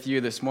With you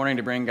this morning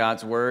to bring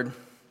God's Word.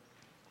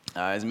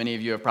 As many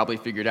of you have probably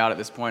figured out at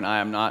this point, I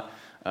am not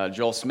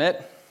Joel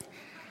Smith,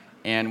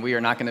 and we are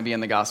not going to be in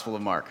the Gospel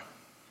of Mark.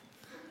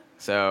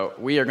 So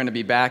we are going to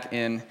be back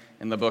in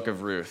the book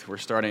of Ruth. We're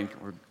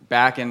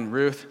back in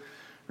Ruth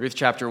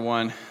chapter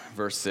 1,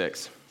 verse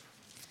 6.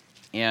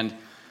 And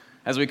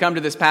as we come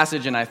to this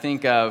passage and I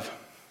think of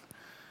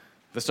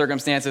the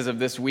circumstances of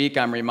this week,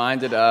 I'm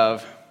reminded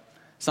of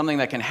something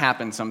that can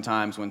happen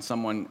sometimes when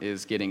someone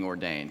is getting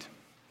ordained.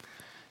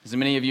 As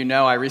many of you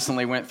know, I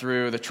recently went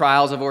through the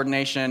trials of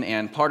ordination,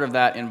 and part of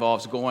that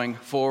involves going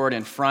forward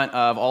in front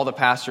of all the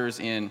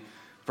pastors in,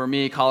 for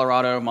me,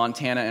 Colorado,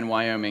 Montana, and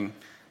Wyoming,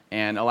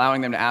 and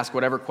allowing them to ask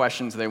whatever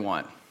questions they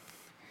want.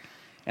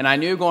 And I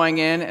knew going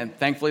in, and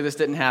thankfully this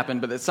didn't happen,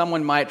 but that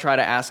someone might try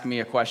to ask me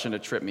a question to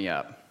trip me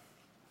up.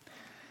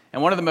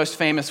 And one of the most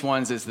famous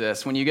ones is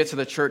this. When you get to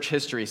the church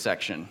history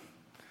section,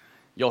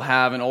 you'll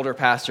have an older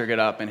pastor get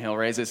up and he'll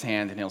raise his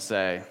hand and he'll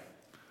say,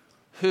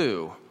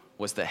 "Who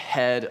was the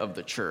head of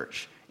the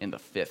church in the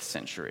 5th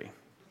century?"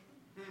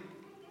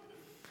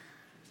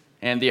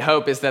 And the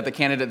hope is that the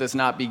candidate does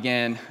not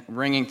begin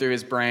ringing through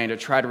his brain to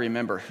try to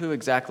remember who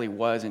exactly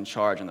was in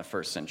charge in the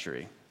 1st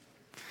century.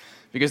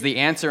 Because the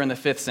answer in the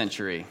 5th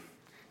century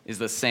is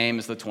the same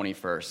as the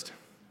 21st.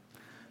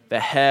 The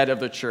head of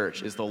the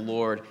church is the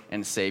Lord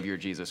and Savior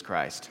Jesus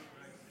Christ.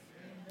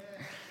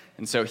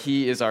 And so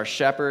he is our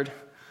shepherd,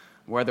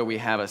 whether we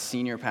have a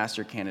senior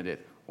pastor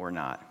candidate or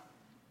not.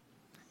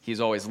 He's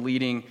always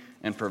leading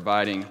and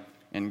providing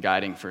and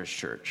guiding for his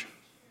church.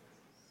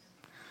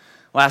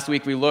 Last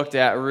week we looked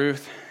at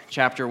Ruth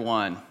chapter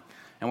 1,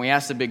 and we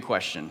asked a big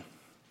question.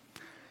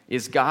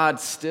 Is God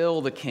still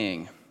the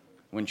king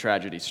when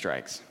tragedy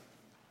strikes?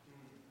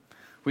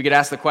 We could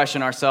ask the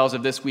question ourselves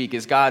of this week,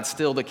 is God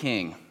still the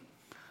king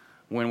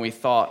when we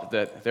thought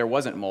that there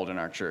wasn't mold in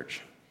our church,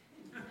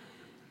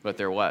 but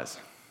there was?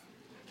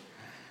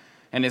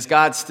 And is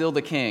God still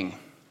the king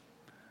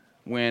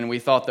when we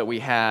thought that we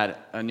had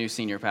a new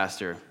senior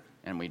pastor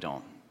and we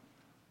don't?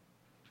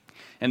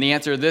 And the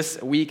answer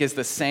this week is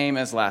the same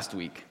as last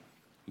week.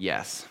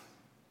 Yes.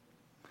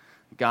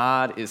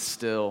 God is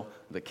still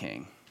the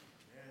king.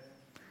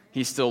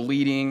 He's still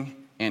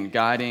leading and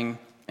guiding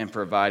and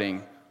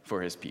providing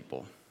for his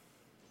people.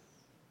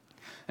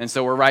 And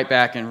so we're right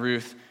back in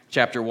Ruth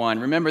chapter 1.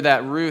 Remember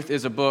that Ruth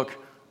is a book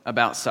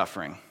about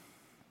suffering.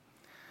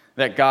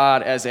 That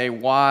God, as a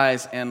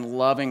wise and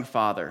loving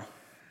father,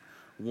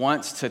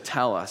 wants to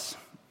tell us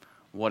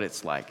what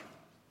it's like.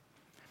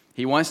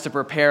 He wants to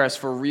prepare us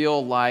for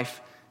real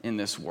life in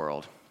this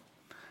world.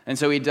 And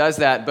so he does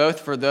that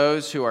both for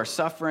those who are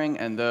suffering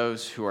and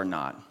those who are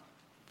not.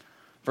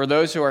 For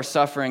those who are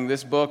suffering,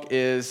 this book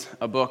is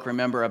a book,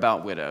 remember,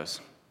 about widows,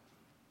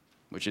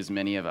 which is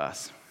many of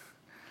us.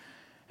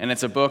 And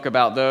it's a book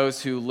about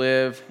those who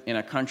live in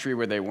a country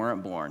where they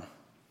weren't born,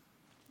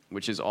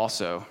 which is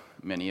also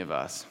many of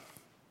us.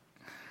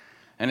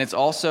 And it's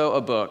also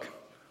a book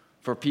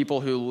for people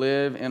who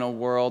live in a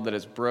world that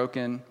is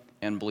broken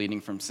and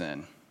bleeding from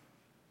sin.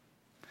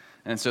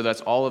 And so that's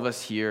all of us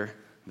here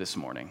this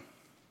morning.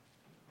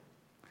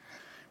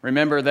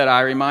 Remember that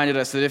I reminded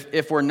us that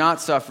if we're not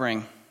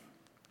suffering,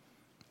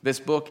 this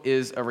book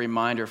is a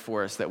reminder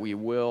for us that we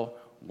will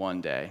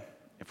one day,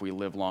 if we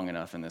live long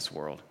enough in this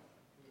world.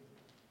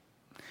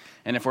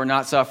 And if we're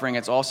not suffering,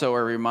 it's also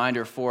a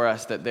reminder for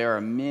us that there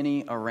are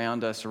many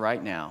around us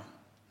right now.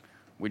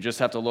 We just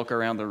have to look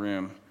around the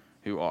room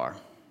who are.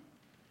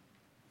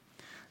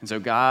 And so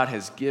God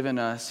has given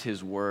us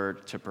his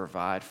word to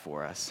provide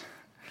for us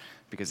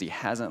because he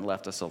hasn't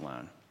left us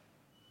alone.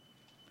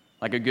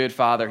 Like a good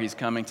father, he's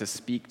coming to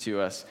speak to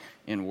us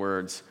in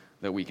words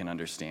that we can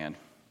understand.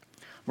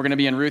 We're going to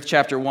be in Ruth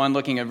chapter 1,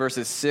 looking at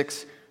verses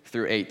 6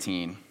 through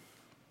 18.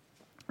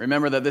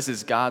 Remember that this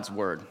is God's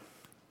word.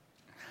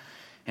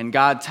 And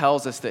God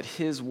tells us that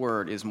his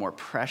word is more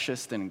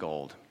precious than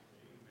gold,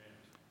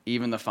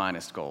 even the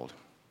finest gold.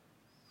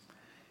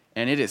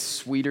 And it is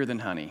sweeter than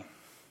honey,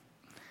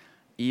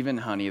 even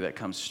honey that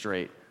comes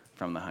straight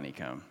from the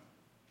honeycomb.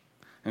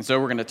 And so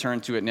we're going to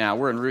turn to it now.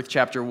 We're in Ruth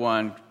chapter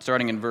 1,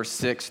 starting in verse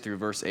 6 through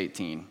verse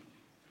 18.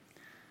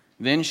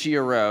 Then she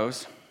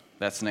arose,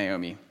 that's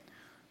Naomi,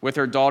 with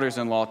her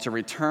daughters-in-law to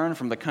return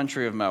from the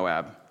country of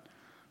Moab.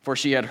 For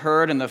she had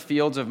heard in the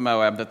fields of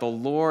Moab that the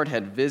Lord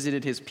had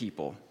visited his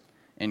people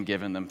and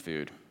given them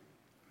food.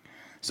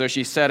 So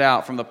she set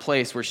out from the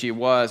place where she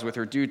was with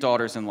her two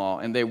daughters-in-law,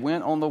 and they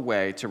went on the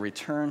way to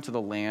return to the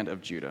land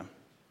of Judah.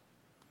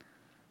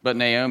 But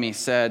Naomi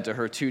said to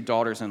her two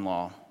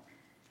daughters-in-law,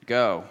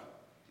 "Go,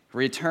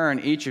 return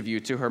each of you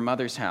to her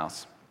mother's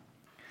house.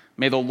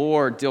 May the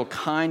Lord deal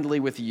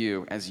kindly with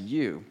you as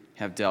you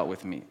have dealt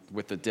with me,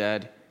 with the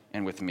dead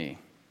and with me."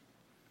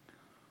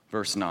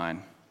 Verse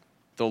 9,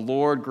 "The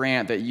Lord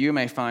grant that you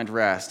may find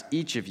rest,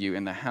 each of you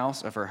in the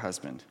house of her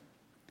husband."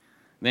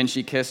 Then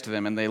she kissed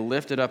them, and they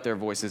lifted up their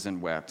voices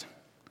and wept.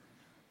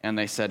 And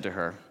they said to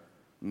her,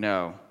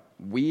 "No,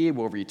 we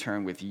will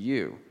return with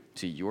you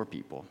to your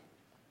people."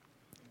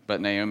 But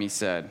Naomi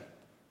said,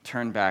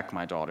 "Turn back,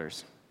 my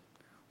daughters.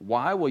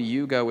 Why will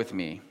you go with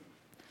me?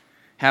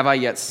 Have I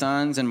yet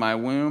sons in my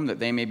womb that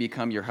they may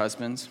become your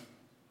husbands?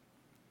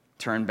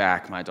 Turn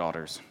back, my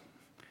daughters.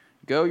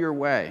 Go your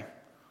way,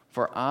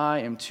 for I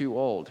am too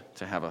old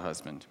to have a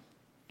husband.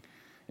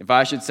 If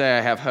I should say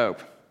I have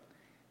hope,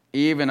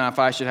 even if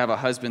I should have a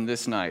husband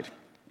this night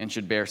and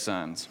should bear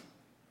sons,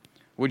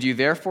 would you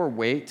therefore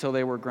wait till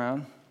they were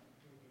grown?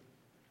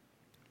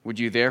 Would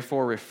you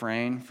therefore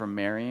refrain from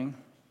marrying?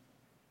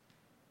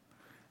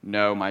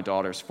 No, my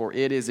daughters, for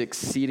it is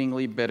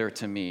exceedingly bitter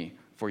to me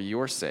for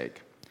your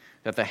sake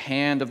that the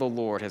hand of the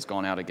Lord has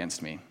gone out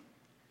against me.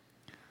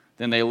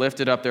 Then they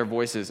lifted up their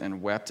voices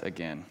and wept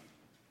again.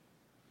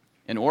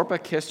 And Orpah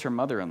kissed her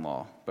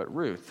mother-in-law, but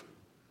Ruth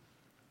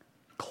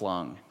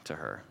clung to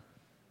her.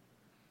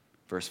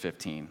 Verse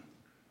 15.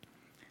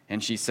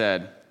 And she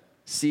said,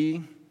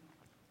 "See,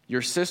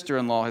 your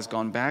sister-in-law has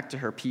gone back to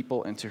her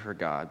people and to her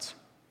gods.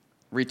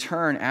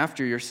 Return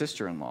after your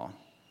sister-in-law."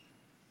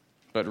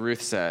 But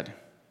Ruth said,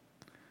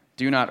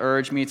 "Do not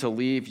urge me to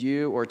leave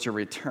you or to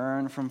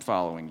return from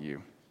following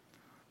you.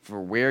 For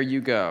where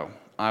you go,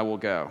 I will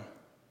go,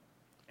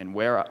 and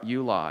where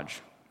you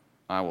lodge,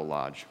 I will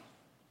lodge.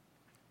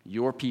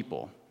 Your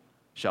people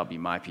shall be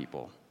my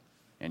people,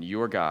 and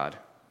your God,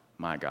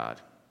 my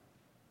God.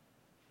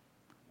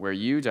 Where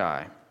you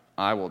die,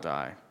 I will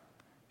die,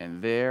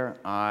 and there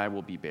I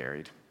will be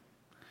buried.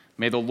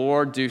 May the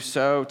Lord do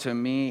so to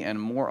me and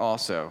more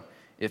also,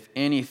 if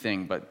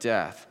anything but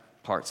death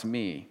parts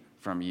me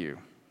from you."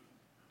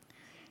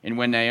 And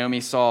when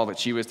Naomi saw that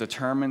she was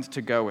determined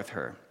to go with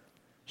her,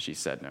 she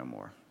said no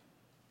more.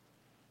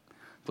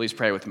 Please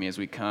pray with me as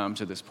we come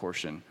to this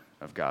portion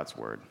of God's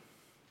word.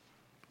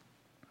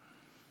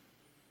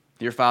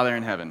 Dear Father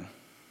in heaven,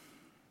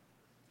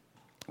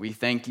 we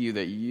thank you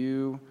that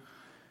you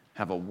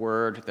have a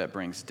word that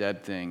brings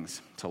dead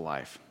things to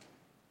life.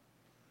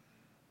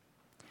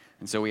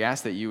 And so we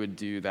ask that you would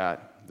do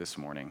that this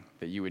morning,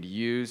 that you would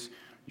use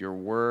your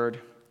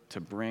word to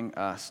bring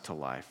us to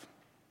life,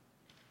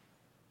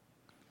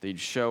 that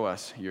you'd show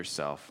us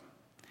yourself,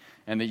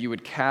 and that you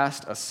would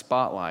cast a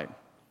spotlight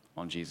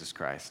on Jesus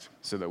Christ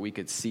so that we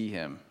could see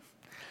him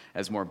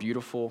as more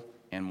beautiful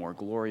and more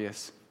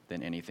glorious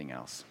than anything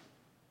else.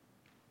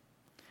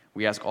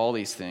 We ask all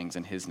these things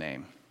in his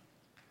name.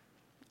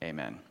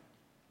 Amen.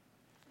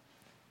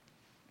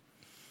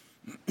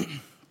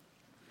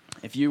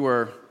 If you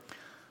were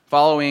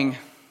following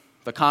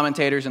the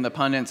commentators and the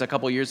pundits a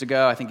couple years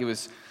ago, I think it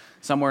was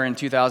somewhere in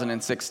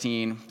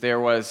 2016, there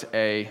was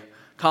a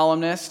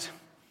columnist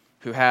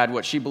who had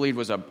what she believed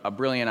was a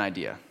brilliant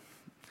idea.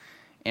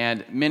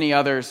 And many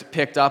others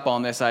picked up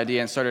on this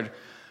idea and started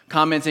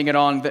commenting it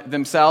on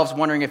themselves,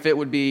 wondering if it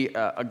would be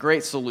a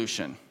great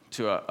solution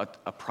to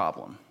a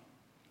problem.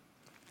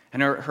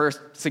 And her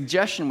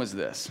suggestion was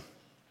this: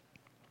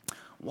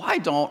 why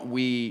don't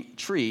we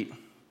treat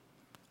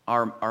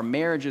our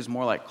marriages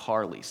more like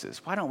car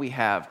leases? Why don't we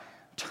have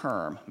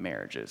term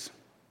marriages?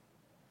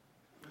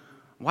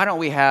 Why don't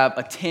we have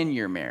a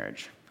 10-year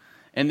marriage?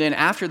 And then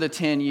after the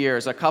 10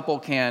 years, a couple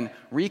can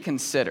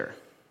reconsider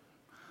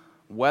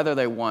whether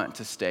they want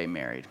to stay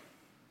married.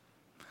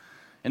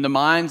 In the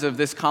minds of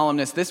this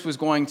columnist, this was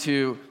going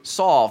to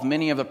solve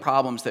many of the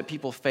problems that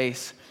people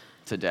face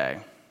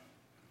today,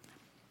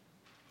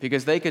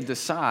 because they could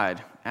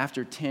decide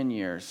after 10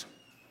 years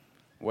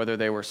whether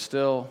they were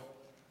still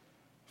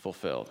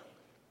fulfilled,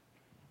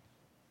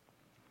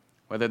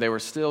 whether they were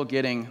still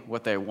getting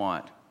what they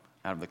want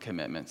out of the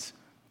commitments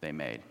they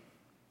made.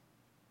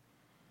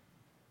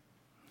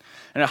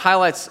 And it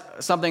highlights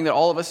something that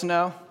all of us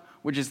know,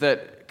 which is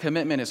that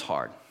commitment is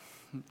hard,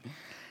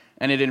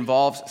 and it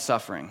involves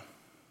suffering.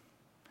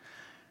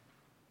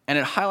 And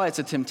it highlights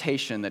a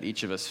temptation that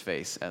each of us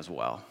face as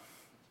well,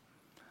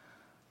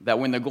 that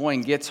when the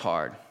going gets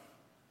hard,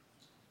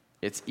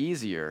 it's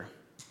easier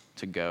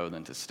to go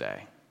than to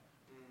stay.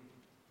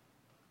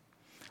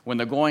 When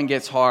the going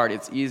gets hard,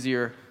 it's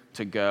easier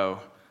to go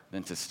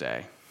than to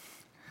stay.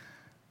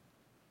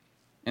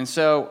 And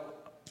so,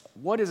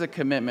 what is a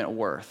commitment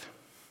worth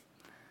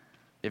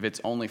if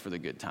it's only for the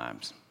good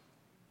times?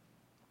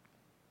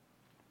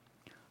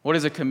 What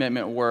is a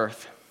commitment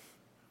worth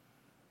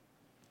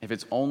if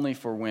it's only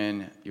for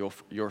when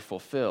you're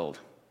fulfilled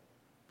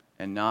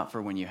and not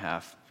for when you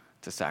have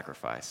to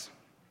sacrifice?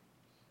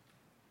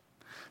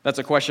 That's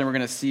a question we're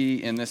going to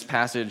see in this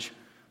passage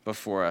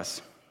before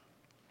us.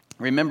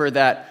 Remember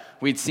that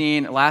we'd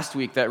seen last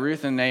week that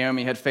Ruth and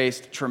Naomi had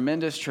faced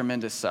tremendous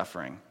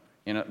suffering.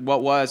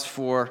 What was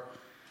for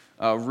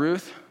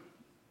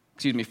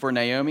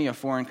Naomi, a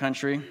foreign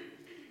country.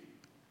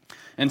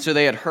 And so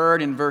they had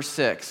heard in verse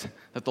 6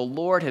 that the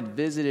Lord had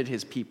visited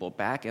his people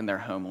back in their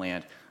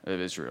homeland of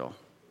Israel.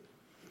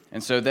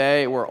 And so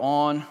they were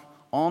on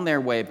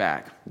their way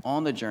back,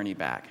 on the journey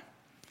back.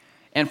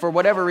 And for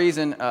whatever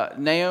reason,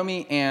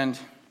 Naomi and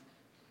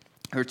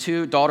her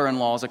two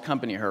daughter-in-laws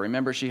accompany her.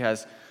 Remember, she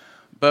has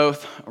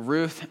both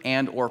Ruth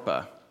and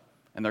Orpah,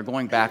 and they're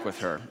going back with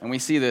her. And we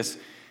see this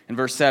in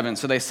verse 7.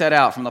 So they set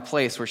out from the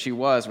place where she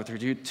was with her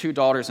two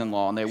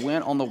daughters-in-law, and they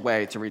went on the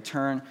way to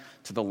return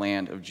to the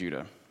land of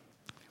Judah.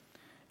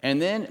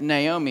 And then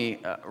Naomi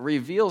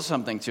reveals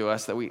something to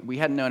us that we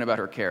hadn't known about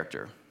her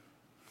character.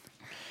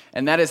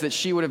 And that is that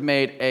she would have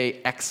made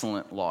an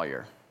excellent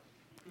lawyer.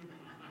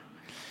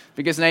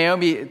 Because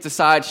Naomi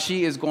decides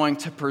she is going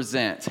to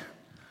present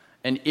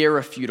an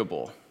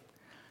irrefutable,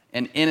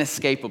 an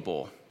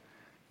inescapable,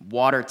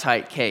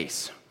 watertight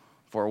case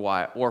for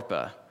why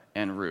Orpah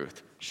and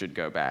Ruth should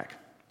go back.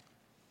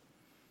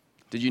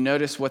 Did you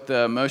notice what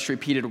the most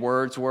repeated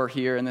words were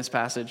here in this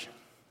passage?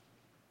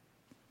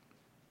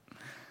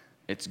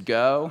 It's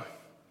go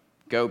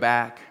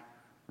back,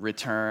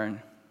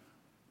 return.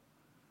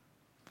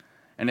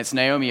 And it's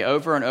Naomi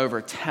over and over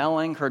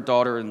telling her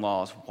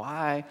daughter-in-laws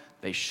why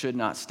they should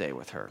not stay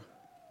with her.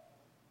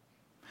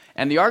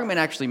 And the argument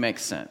actually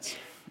makes sense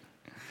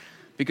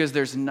because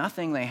there's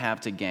nothing they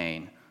have to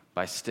gain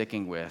by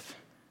sticking with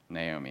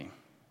Naomi.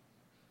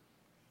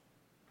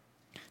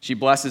 She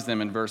blesses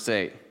them in verse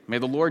 8. May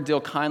the Lord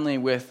deal kindly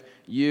with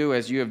you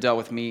as you have dealt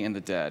with me and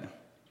the dead.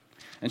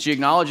 And she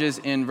acknowledges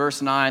in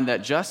verse 9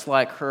 that just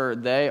like her,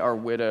 they are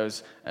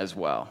widows as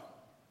well.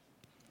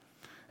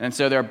 And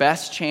so their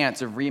best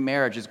chance of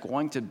remarriage is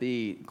going to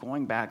be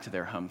going back to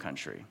their home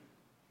country.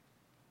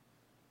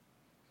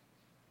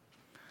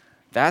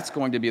 That's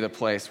going to be the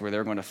place where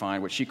they're going to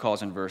find what she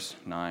calls in verse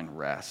 9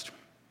 rest.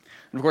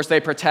 And of course, they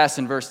protest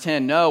in verse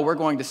 10, no, we're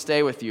going to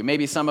stay with you.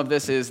 Maybe some of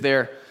this is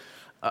their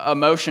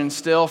emotion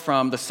still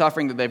from the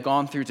suffering that they've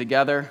gone through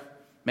together.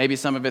 Maybe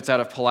some of it's out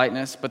of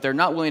politeness, but they're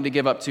not willing to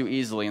give up too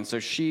easily, and so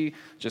she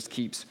just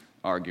keeps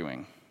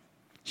arguing.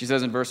 She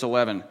says in verse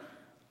 11,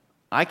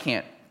 I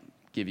can't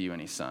give you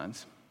any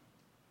sons.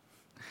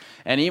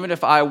 And even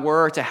if I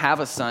were to have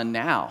a son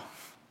now,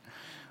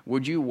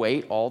 would you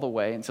wait all the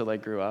way until they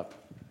grew up?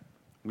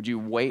 Would you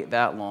wait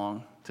that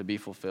long to be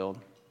fulfilled?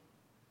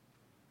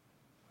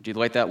 Would you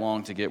wait that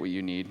long to get what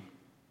you need?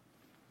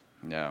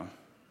 No.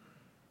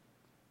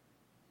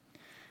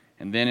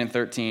 And then in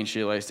 13,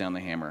 she lays down the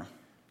hammer.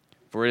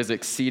 For it is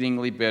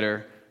exceedingly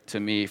bitter to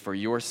me for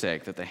your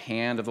sake that the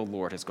hand of the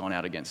Lord has gone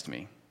out against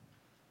me.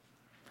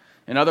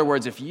 In other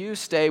words, if you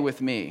stay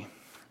with me,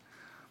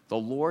 the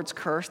Lord's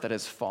curse that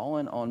has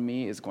fallen on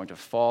me is going to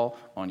fall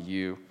on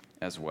you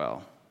as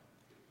well.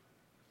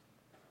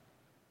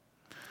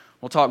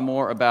 We'll talk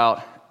more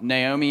about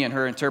Naomi and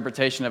her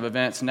interpretation of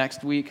events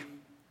next week.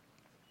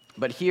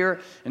 But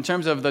here, in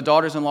terms of the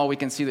daughters-in-law, we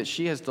can see that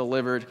she has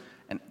delivered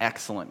an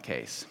excellent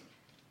case.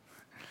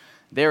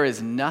 There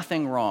is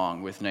nothing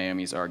wrong with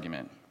Naomi's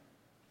argument.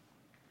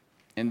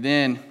 And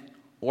then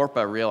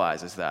Orpah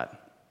realizes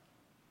that.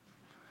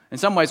 In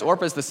some ways,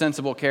 Orpah is the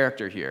sensible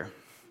character here.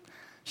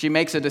 She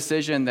makes a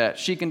decision that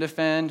she can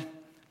defend,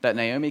 that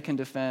Naomi can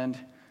defend,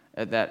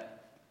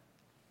 that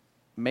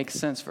makes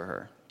sense for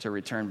her to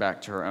return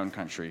back to her own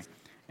country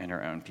and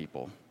her own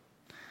people.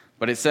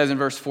 But it says in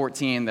verse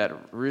 14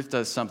 that Ruth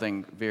does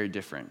something very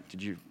different.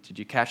 Did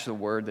you catch the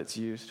word that's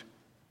used?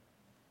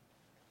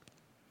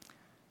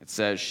 It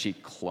says she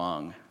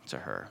clung to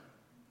her.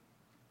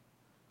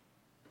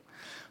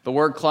 The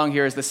word clung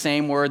here is the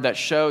same word that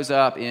shows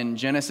up in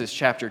Genesis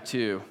chapter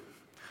 2,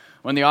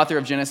 when the author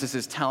of Genesis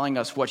is telling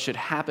us what should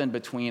happen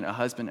between a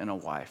husband and a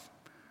wife,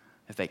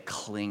 if they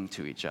cling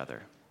to each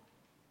other.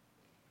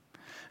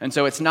 And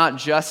so it's not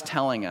just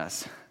telling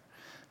us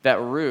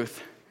that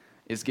Ruth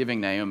is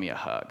giving Naomi a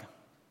hug,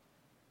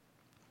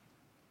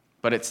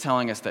 but it's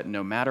telling us that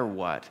no matter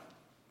what,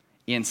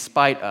 in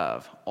spite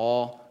of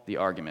all the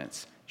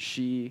arguments,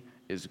 she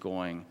is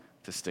going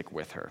to stick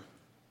with her.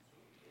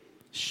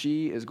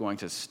 She is going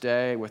to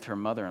stay with her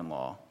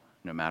mother-in-law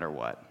no matter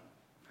what.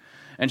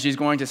 And she's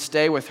going to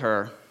stay with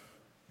her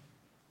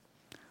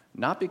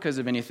not because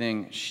of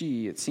anything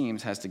she, it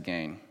seems, has to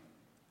gain.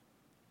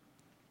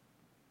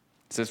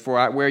 It says,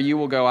 for where you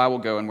will go, I will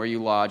go, and where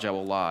you lodge, I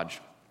will lodge.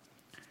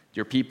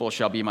 Your people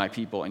shall be my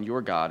people, and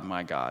your God,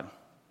 my God.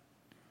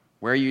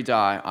 Where you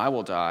die, I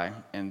will die,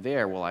 and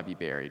there will I be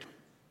buried.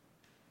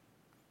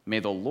 May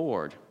the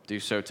Lord do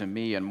so to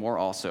me, and more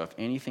also, if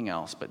anything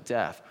else but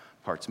death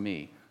parts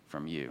me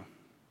from you.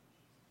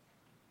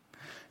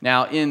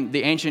 Now, in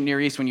the ancient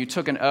Near East, when you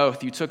took an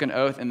oath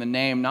in the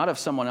name not of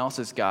someone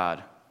else's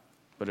God,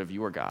 but of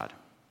your God.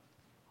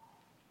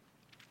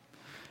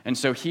 And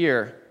so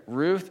here,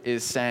 Ruth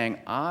is saying,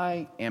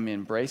 I am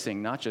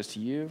embracing not just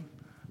you,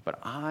 but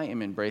I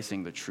am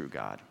embracing the true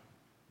God.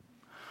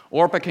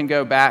 Orpah can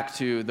go back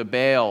to the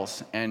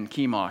Baals and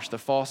Chemosh, the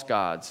false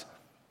gods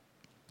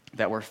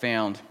that were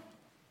found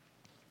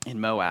in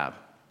Moab.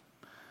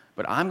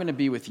 But I'm going to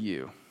be with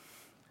you,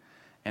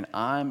 and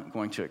I'm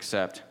going to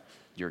accept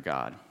your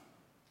God.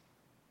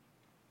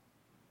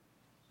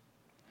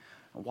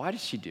 Why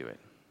does she do it?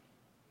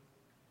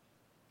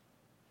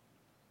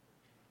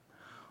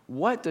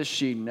 What does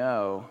she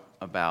know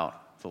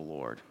about the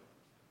Lord?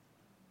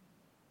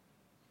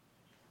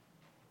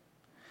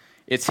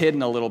 It's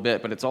hidden a little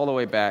bit, but it's all the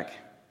way back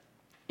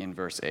in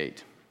verse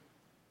 8.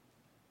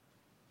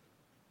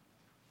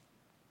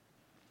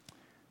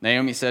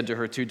 Naomi said to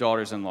her two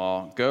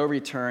daughters-in-law, go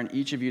return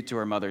each of you to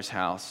her mother's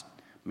house.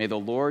 May the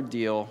Lord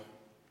deal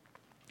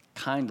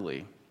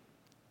kindly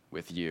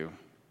with you,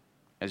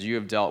 as you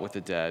have dealt with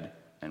the dead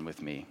and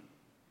with me.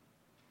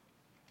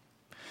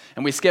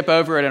 And we skip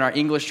over it in our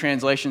English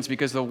translations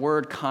because the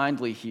word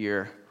kindly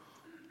here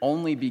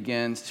only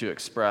begins to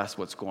express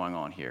what's going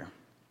on here.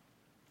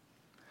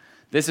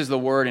 This is the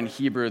word in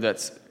Hebrew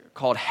that's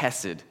called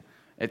hesed.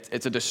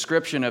 It's a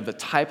description of the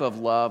type of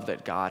love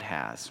that God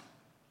has.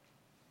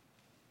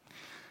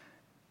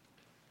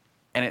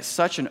 And it's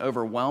such an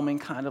overwhelming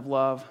kind of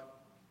love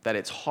that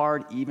it's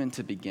hard even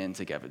to begin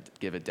to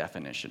give a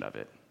definition of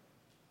it.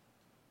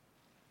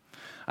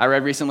 I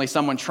read recently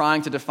someone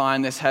trying to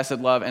define this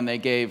hesed love, and they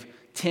gave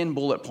 10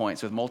 bullet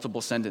points with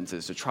multiple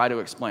sentences to try to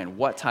explain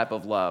what type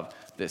of love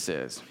this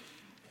is.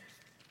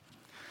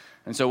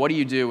 And so what do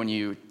you do when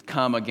you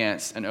come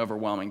against an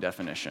overwhelming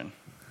definition?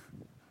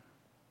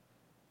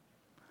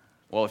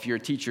 Well, if you're a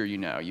teacher,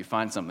 you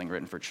find something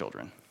written for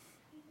children.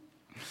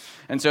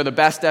 And so the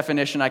best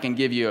definition I can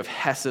give you of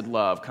hesed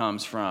love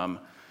comes from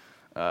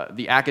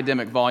the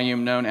academic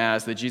volume known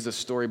as the Jesus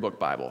Storybook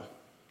Bible.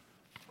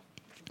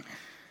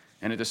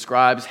 And it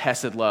describes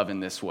hesed love in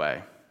this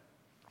way.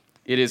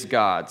 It is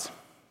God's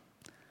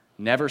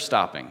never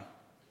stopping,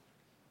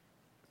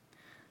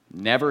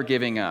 never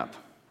giving up,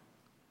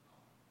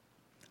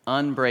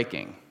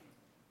 unbreaking,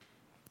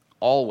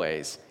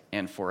 always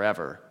and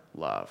forever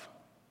love.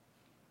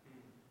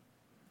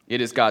 It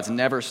is God's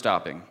never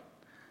stopping,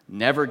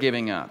 never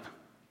giving up,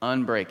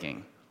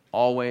 unbreaking,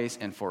 always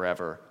and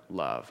forever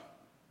love.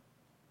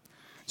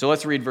 So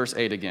let's read verse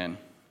 8 again.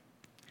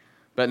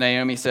 But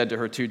Naomi said to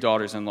her 2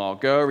 daughters-in-law,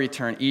 "Go,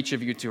 return each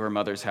of you to her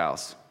mother's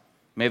house.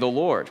 May the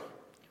Lord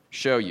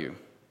show you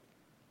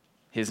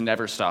his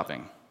never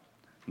stopping,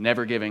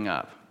 never giving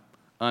up,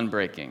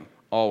 unbreaking,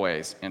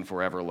 always and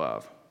forever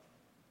love,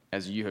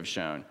 as you have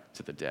shown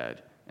to the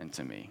dead and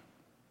to me."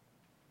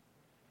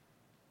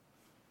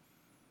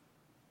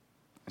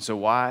 So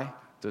why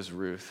does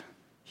Ruth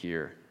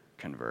here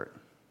convert?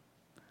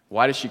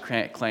 Why does she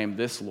claim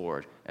this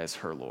Lord as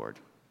her Lord?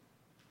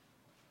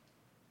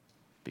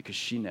 Because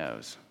she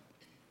knows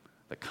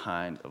the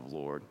kind of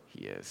Lord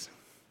he is.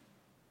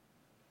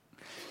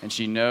 And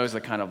she knows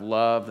the kind of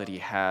love that he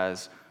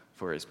has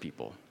for his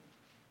people.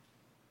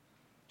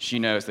 She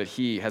knows that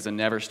he has a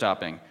never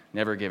stopping,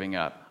 never giving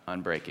up,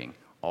 unbreaking,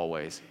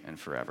 always and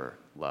forever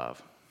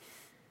love.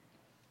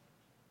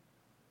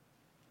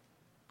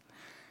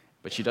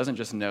 But she doesn't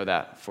just know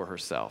that for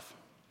herself.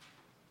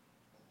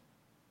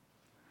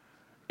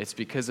 It's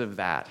because of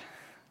that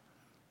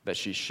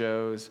she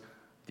shows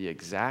the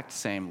exact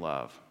same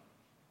love,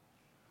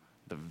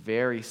 the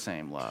very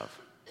same love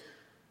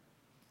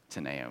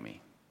to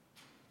Naomi.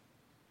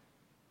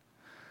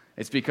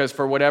 It's because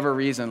for whatever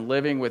reason,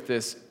 living with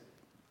this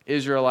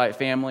Israelite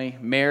family,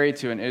 married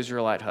to an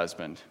Israelite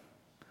husband,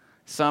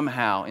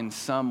 somehow, in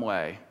some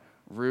way,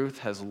 Ruth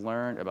has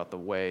learned about the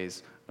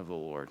ways of the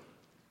Lord.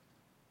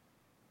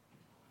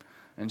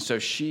 And so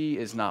she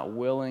is not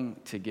willing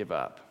to give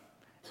up,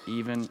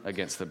 even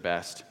against the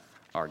best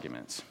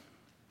arguments.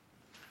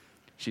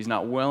 She's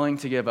not willing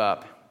to give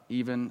up,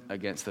 even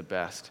against the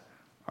best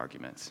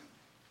arguments.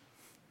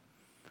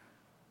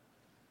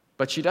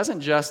 But she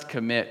doesn't just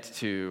commit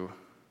to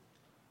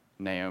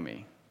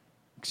Naomi.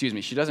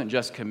 She doesn't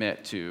just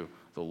commit to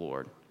the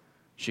Lord.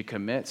 She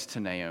commits to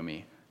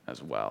Naomi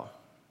as well.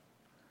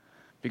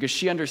 Because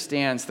she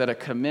understands that a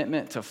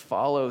commitment to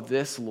follow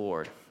this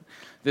Lord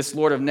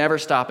of never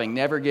stopping,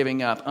 never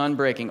giving up,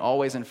 unbreaking,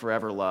 always and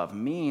forever love,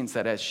 means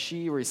that as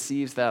she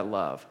receives that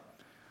love,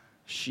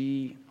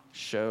 she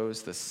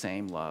shows the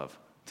same love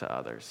to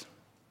others.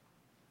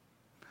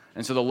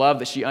 And so the love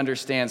that she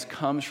understands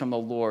comes from the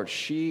Lord.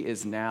 She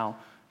is now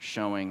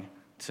showing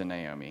to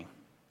Naomi.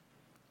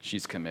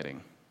 She's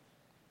committing.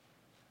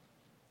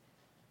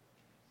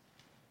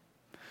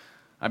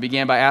 I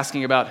began by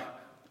asking about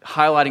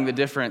highlighting the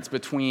difference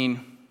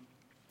between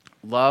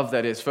love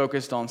that is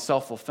focused on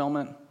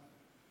self-fulfillment,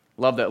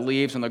 love that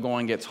leaves when the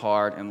going gets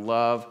hard, and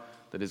love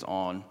that is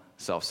on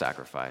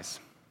self-sacrifice.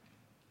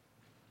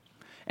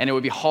 And it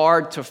would be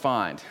hard to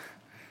find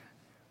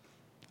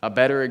a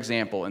better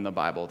example in the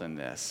Bible than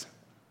this,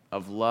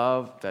 of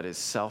love that is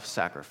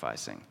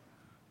self-sacrificing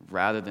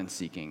rather than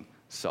seeking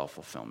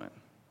self-fulfillment.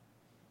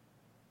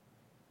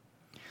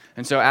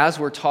 And so as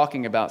we're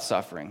talking about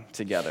suffering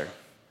together,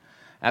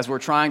 as we're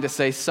trying to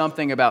say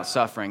something about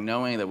suffering,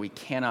 knowing that we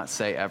cannot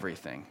say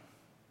everything,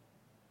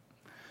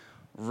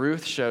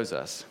 Ruth shows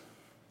us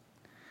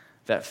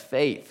that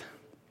faith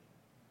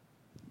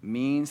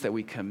means that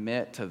we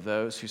commit to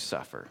those who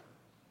suffer,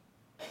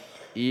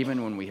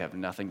 even when we have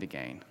nothing to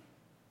gain.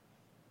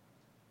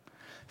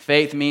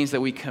 Faith means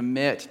that we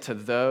commit to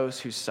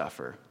those who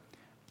suffer,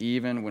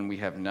 even when we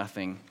have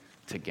nothing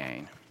to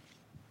gain.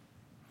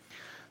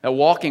 That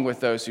walking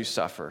with those who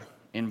suffer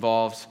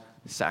involves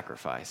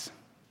sacrifice.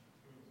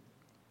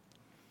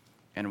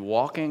 And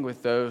walking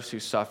with those who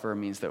suffer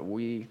means that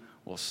we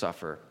will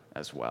suffer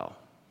as well.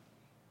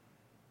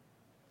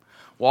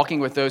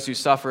 Walking with those who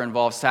suffer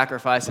involves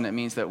sacrifice, and it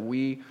means that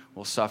we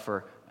will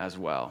suffer as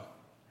well.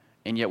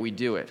 And yet we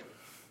do it.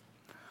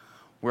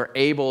 We're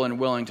able and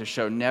willing to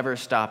show never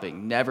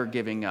stopping, never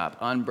giving up,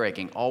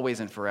 unbreaking, always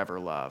and forever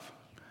love,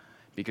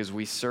 because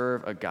we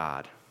serve a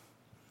God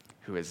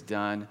who has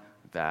done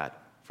that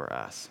for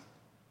us.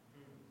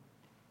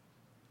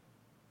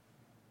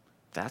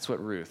 That's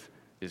what Ruth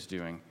is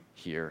doing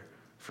here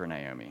for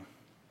Naomi.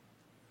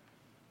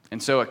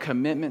 And so a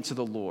commitment to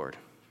the Lord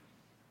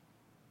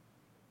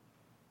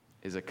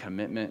is a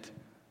commitment,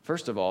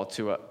 first of all,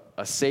 to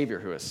a Savior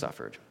who has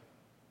suffered.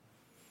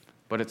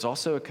 But it's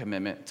also a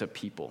commitment to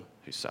people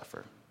who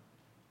suffer.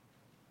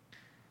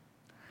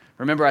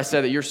 Remember, I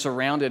said that you're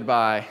surrounded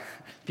by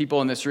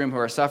people in this room who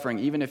are suffering,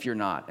 even if you're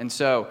not. And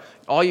so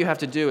all you have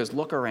to do is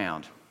look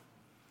around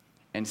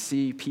and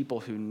see people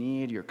who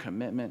need your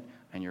commitment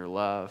and your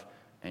love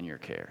and your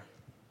care.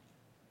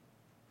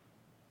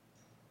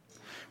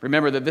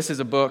 Remember that this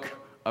is a book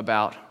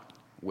about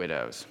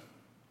widows.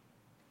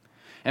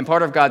 And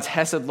part of God's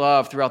hesed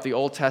love throughout the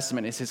Old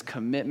Testament is his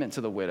commitment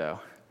to the widow,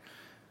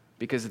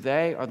 because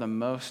they are the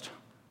most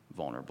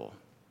vulnerable.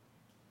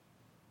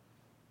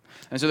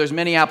 And so there's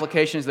many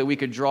applications that we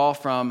could draw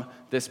from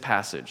this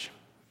passage.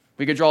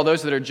 We could draw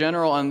those that are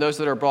general and those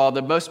that are broad.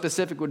 The most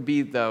specific would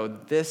be, though,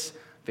 this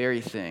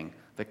very thing,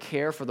 the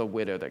care for the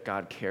widow that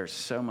God cares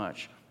so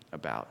much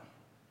about.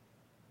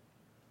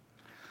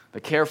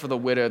 The care for the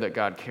widow that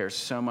God cares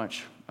so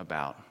much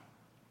about.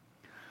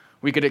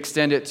 We could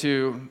extend it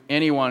to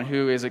anyone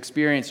who is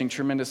experiencing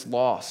tremendous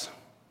loss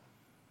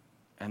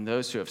and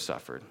those who have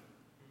suffered.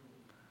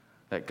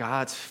 That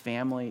God's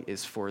family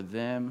is for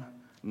them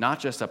not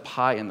just a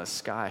pie in the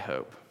sky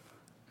hope,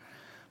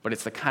 but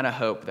it's the kind of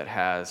hope that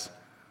has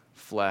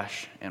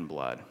flesh and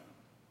blood.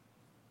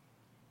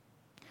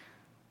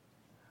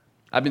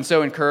 I've been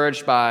so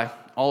encouraged by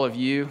all of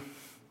you.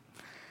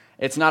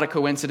 It's not a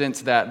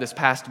coincidence that this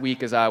past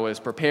week, as I was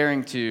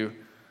preparing to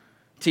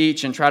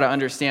teach and try to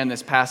understand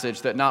this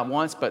passage, that not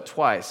once but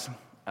twice,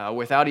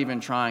 without even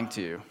trying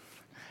to,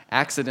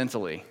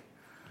 accidentally,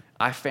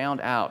 I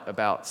found out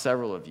about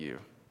several of you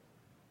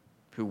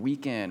who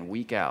week in,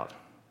 week out,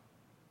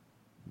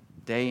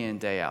 day in,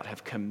 day out,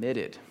 have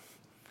committed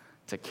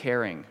to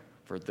caring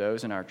for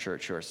those in our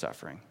church who are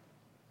suffering,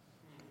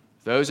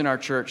 those in our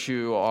church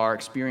who are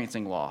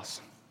experiencing loss.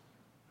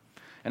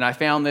 And I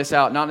found this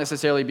out not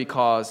necessarily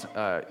because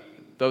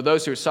though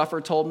those who suffer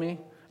told me,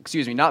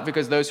 not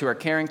because those who are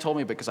caring told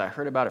me, because I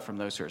heard about it from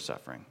those who are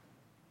suffering.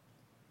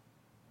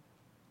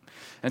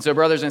 And so,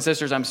 brothers and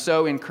sisters, I'm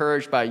so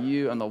encouraged by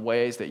you and the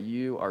ways that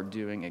you are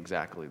doing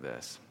exactly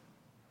this.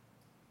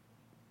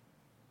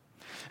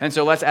 And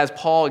so let's, as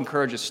Paul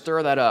encourages,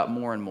 stir that up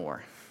more and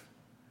more.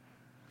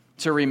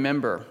 To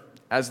remember,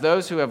 as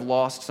those who have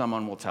lost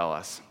someone will tell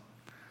us,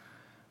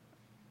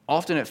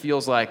 often it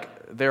feels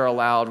like they're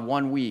allowed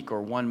 1 week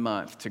or 1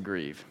 month to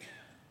grieve.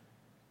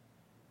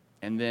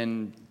 And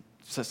then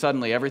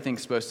suddenly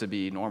everything's supposed to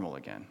be normal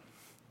again.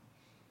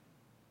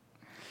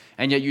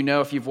 And yet you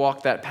know, if you've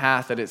walked that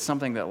path, that it's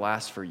something that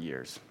lasts for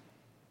years.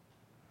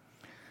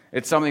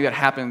 It's something that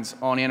happens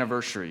on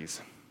anniversaries.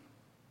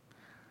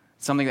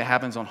 It's something that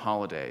happens on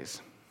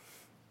holidays.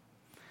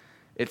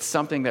 It's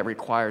something that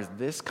requires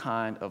this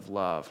kind of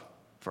love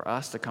for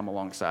us to come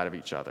alongside of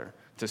each other,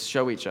 to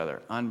show each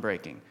other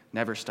unbreaking,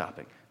 never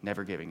stopping,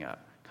 never giving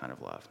up kind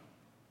of love.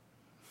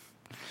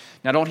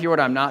 Now, don't hear what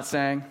I'm not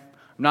saying.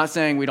 I'm not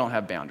saying we don't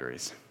have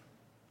boundaries.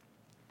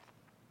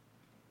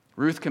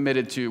 Ruth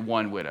committed to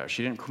one widow.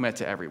 She didn't commit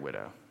to every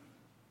widow.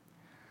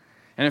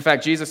 And in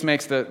fact, Jesus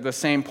makes the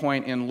same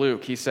point in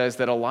Luke. He says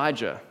that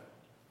Elijah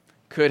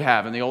could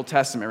have, in the Old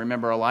Testament,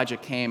 remember, Elijah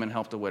came and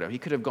helped a widow. He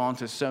could have gone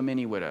to so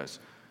many widows,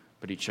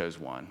 but he chose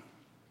one.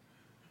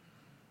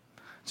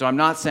 So I'm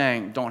not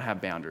saying don't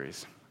have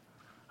boundaries.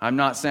 I'm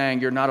not saying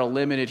you're not a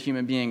limited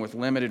human being with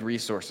limited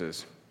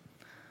resources.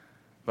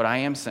 But I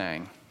am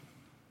saying,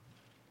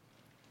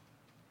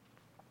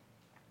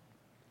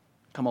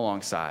 come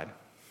alongside.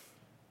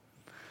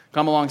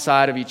 Come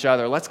alongside of each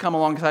other. Let's come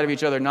alongside of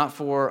each other, not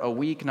for a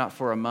week, not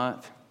for a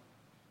month,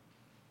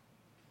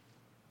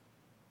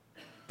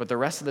 but the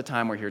rest of the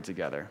time we're here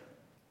together.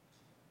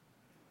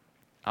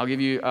 I'll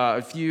give you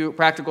a few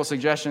practical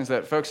suggestions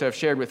that folks have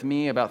shared with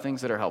me about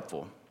things that are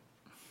helpful.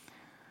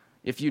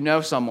 If you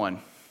know someone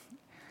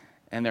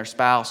and their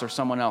spouse or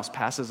someone else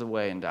passes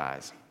away and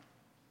dies,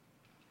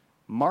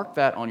 mark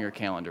that on your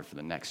calendar for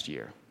the next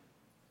year.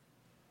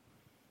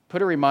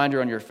 Put a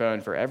reminder on your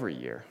phone for every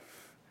year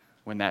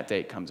when that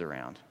date comes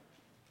around.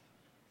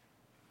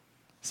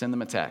 Send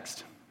them a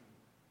text.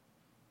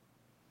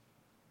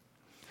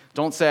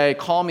 Don't say,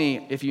 call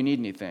me if you need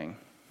anything.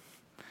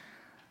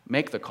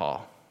 Make the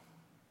call.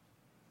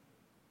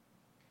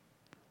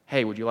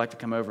 Hey, would you like to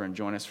come over and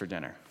join us for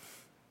dinner?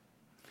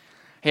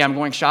 Hey, I'm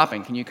going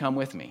shopping. Can you come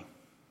with me?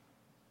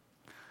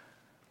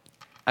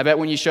 I bet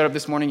when you showed up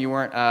this morning, you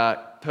weren't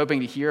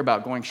hoping to hear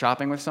about going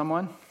shopping with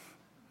someone.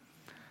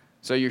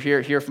 So you're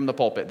here from the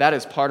pulpit. That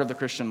is part of the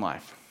Christian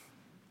life.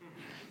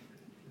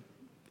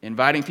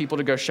 Inviting people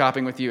to go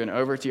shopping with you and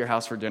over to your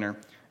house for dinner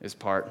is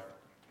part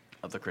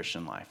of the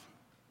Christian life.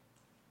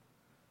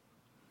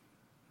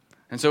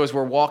 And so as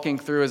we're walking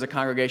through as a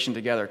congregation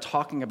together,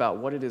 talking about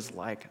what it is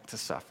like to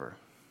suffer,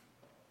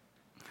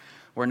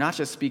 we're not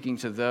just speaking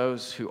to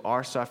those who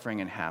are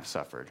suffering and have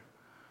suffered,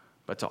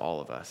 but to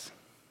all of us.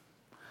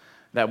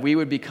 That we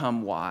would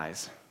become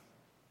wise.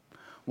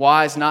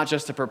 Wise not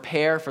just to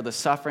prepare for the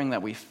suffering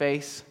that we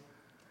face,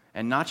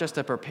 and not just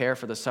to prepare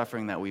for the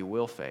suffering that we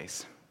will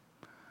face,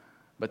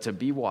 but to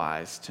be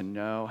wise, to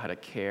know how to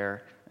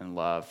care and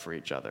love for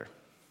each other.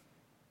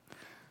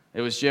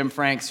 It was Jim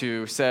Franks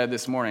who said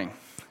this morning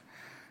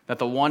that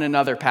the one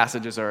another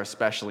passages are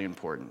especially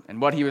important.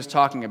 And what he was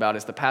talking about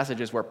is the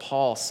passages where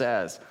Paul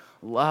says,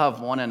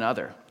 love one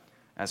another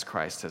as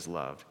Christ has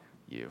loved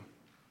you.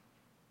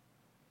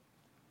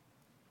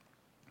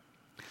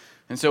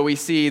 And so we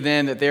see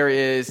then that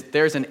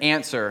there's an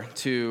answer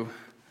to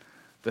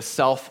the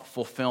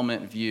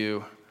self-fulfillment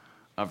view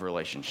of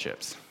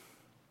relationships.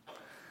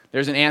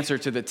 There's an answer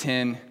to the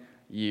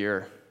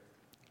 10-year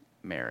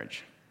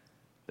marriage,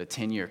 the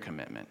 10-year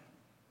commitment.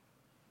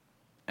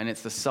 And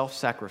it's the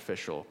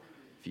self-sacrificial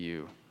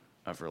view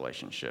of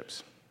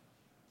relationships.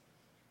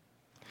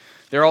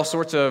 There are all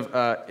sorts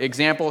of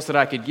examples that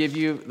I could give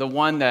you. The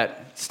one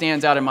that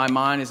stands out in my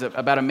mind is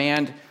about a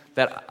man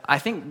that I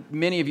think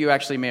many of you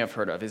actually may have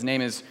heard of. His name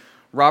is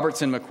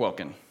Robertson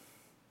McQuilkin.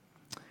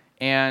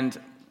 And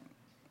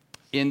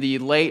in the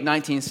late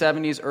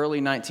 1970s,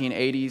 early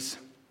 1980s,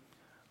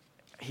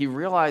 he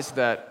realized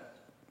that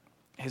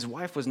his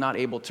wife was not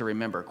able to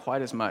remember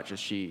quite as much as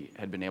she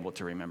had been able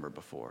to remember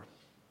before.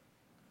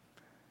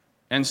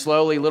 And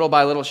slowly, little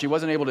by little, she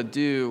wasn't able to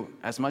do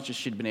as much as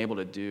she'd been able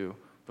to do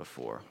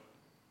before.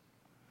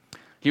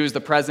 He was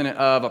the president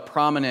of a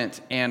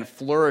prominent and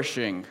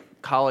flourishing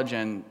college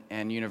and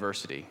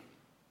university.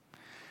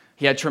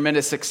 He had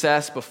tremendous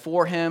success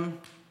before him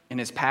in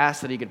his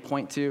past that he could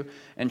point to,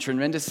 and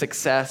tremendous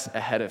success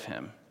ahead of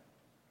him.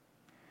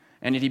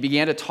 And he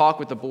began to talk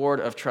with the board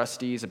of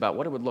trustees about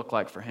what it would look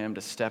like for him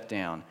to step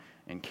down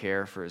and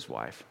care for his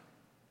wife.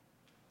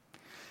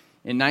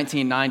 In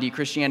 1990,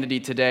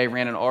 Christianity Today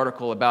ran an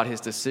article about his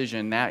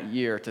decision that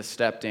year to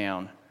step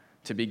down,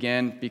 to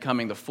begin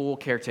becoming the full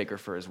caretaker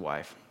for his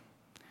wife.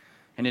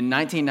 And in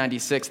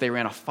 1996, they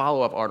ran a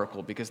follow-up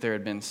article because there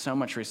had been so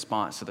much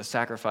response to the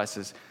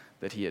sacrifices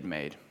that he had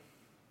made.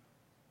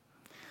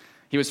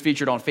 He was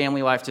featured on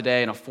Family Life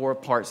Today in a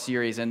 4-part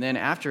series, and then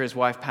after his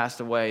wife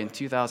passed away in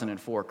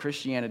 2004,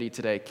 Christianity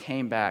Today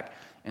came back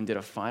and did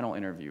a final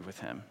interview with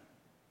him.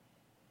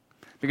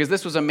 Because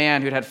this was a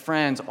man who'd had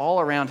friends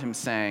all around him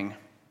saying,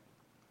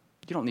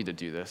 "You don't need to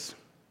do this.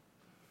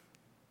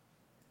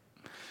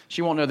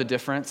 She won't know the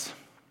difference.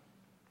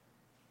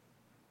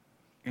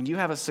 And you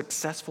have a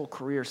successful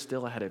career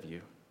still ahead of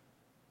you.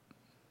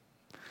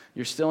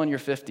 You're still in your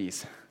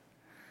 50s.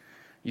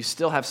 You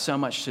still have so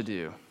much to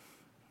do."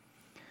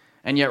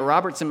 And yet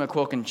Robertson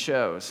McQuilkin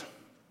chose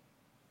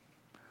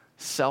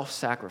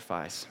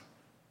self-sacrifice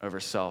over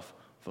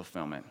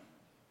self-fulfillment.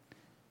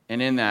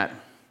 And in that,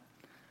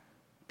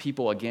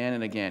 people again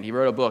and again. He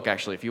wrote a book,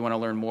 actually, if you want to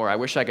learn more. I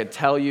wish I could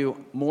tell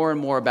you more and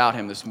more about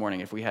him this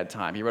morning if we had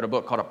time. He wrote a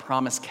book called A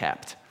Promise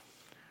Kept.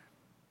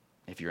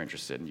 If you're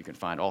interested, and you can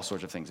find all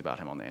sorts of things about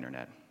him on the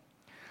internet.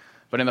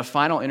 But in the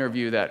final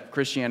interview that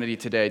Christianity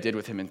Today did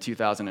with him in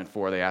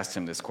 2004, they asked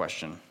him this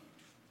question: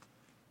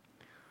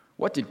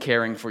 what did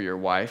caring for your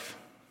wife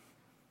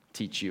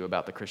teach you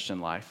about the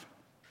Christian life?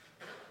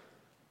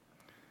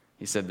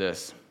 He said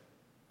this: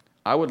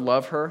 "I would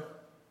love her,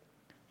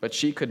 but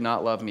she could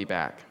not love me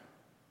back.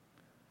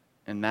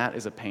 And that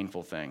is a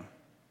painful thing.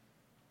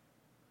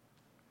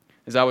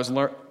 As I was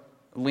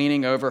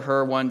leaning over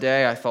her one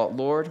day, I thought,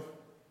 Lord,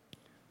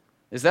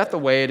 is that the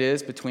way it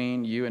is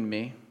between you and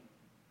me?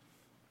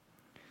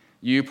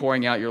 You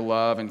pouring out your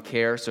love and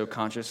care so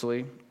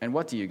consciously, and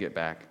what do you get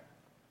back?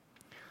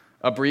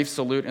 A brief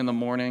salute in the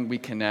morning, we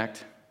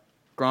connect,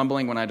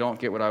 grumbling when I don't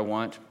get what I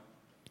want,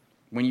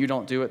 when you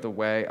don't do it the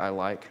way I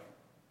like.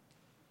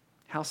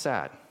 How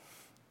sad.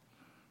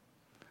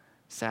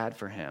 Sad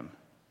for him."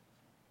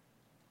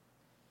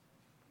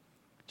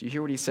 Do you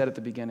hear what he said at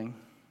the beginning?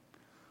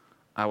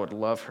 I would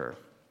love her,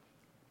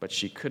 but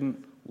she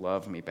couldn't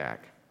love me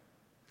back.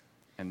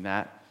 And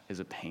that is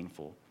a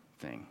painful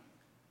thing.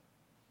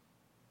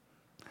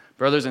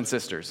 Brothers and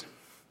sisters,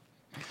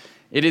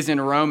 it is in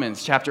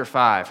Romans chapter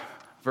 5,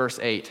 verse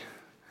 8,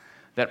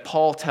 that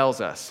Paul tells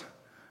us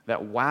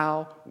that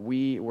while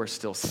we were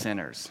still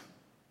sinners,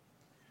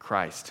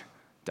 Christ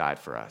died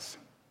for us.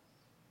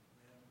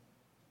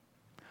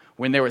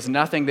 When there was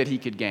nothing that he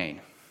could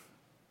gain,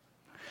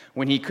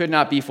 when he could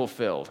not be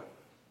fulfilled,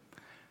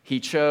 he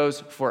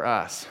chose for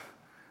us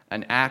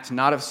an act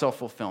not of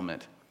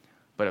self-fulfillment,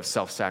 but of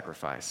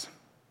self-sacrifice,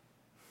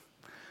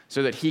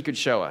 so that he could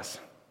show us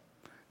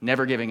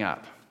never giving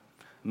up,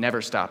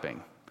 never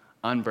stopping,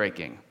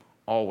 unbreaking,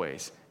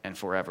 always and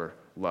forever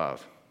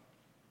love.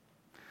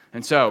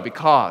 And so,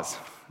 because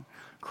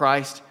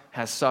Christ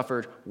has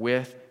suffered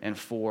with and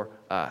for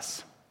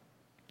us,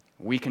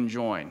 we can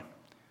join,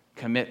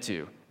 commit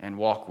to, and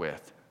walk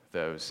with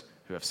those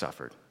who have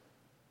suffered.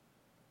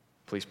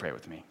 Please pray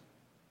with me.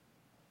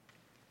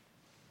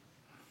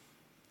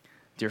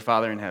 Dear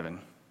Father in heaven,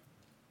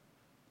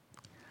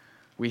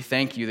 we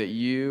thank you that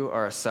you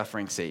are a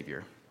suffering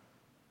Savior,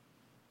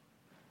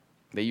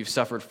 that you've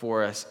suffered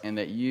for us, and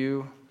that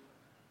you,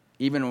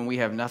 even when we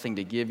have nothing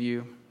to give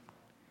you,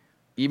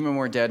 even when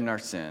we're dead in our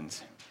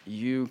sins,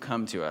 you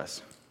come to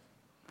us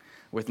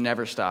with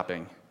never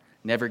stopping,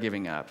 never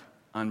giving up,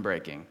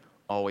 unbreaking,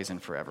 always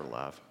and forever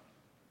love.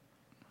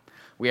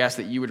 We ask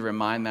that you would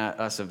remind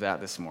us of that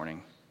this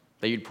morning,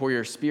 that you'd pour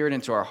your Spirit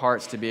into our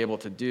hearts to be able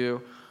to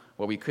do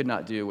what we could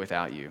not do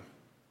without you.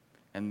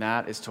 And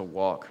that is to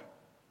walk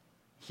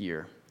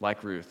here,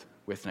 like Ruth,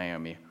 with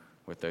Naomi,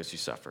 with those who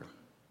suffer.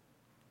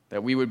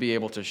 That we would be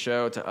able to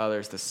show to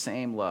others the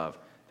same love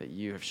that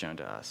you have shown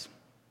to us.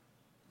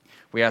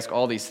 We ask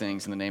all these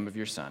things in the name of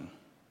your Son.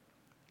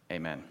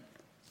 Amen.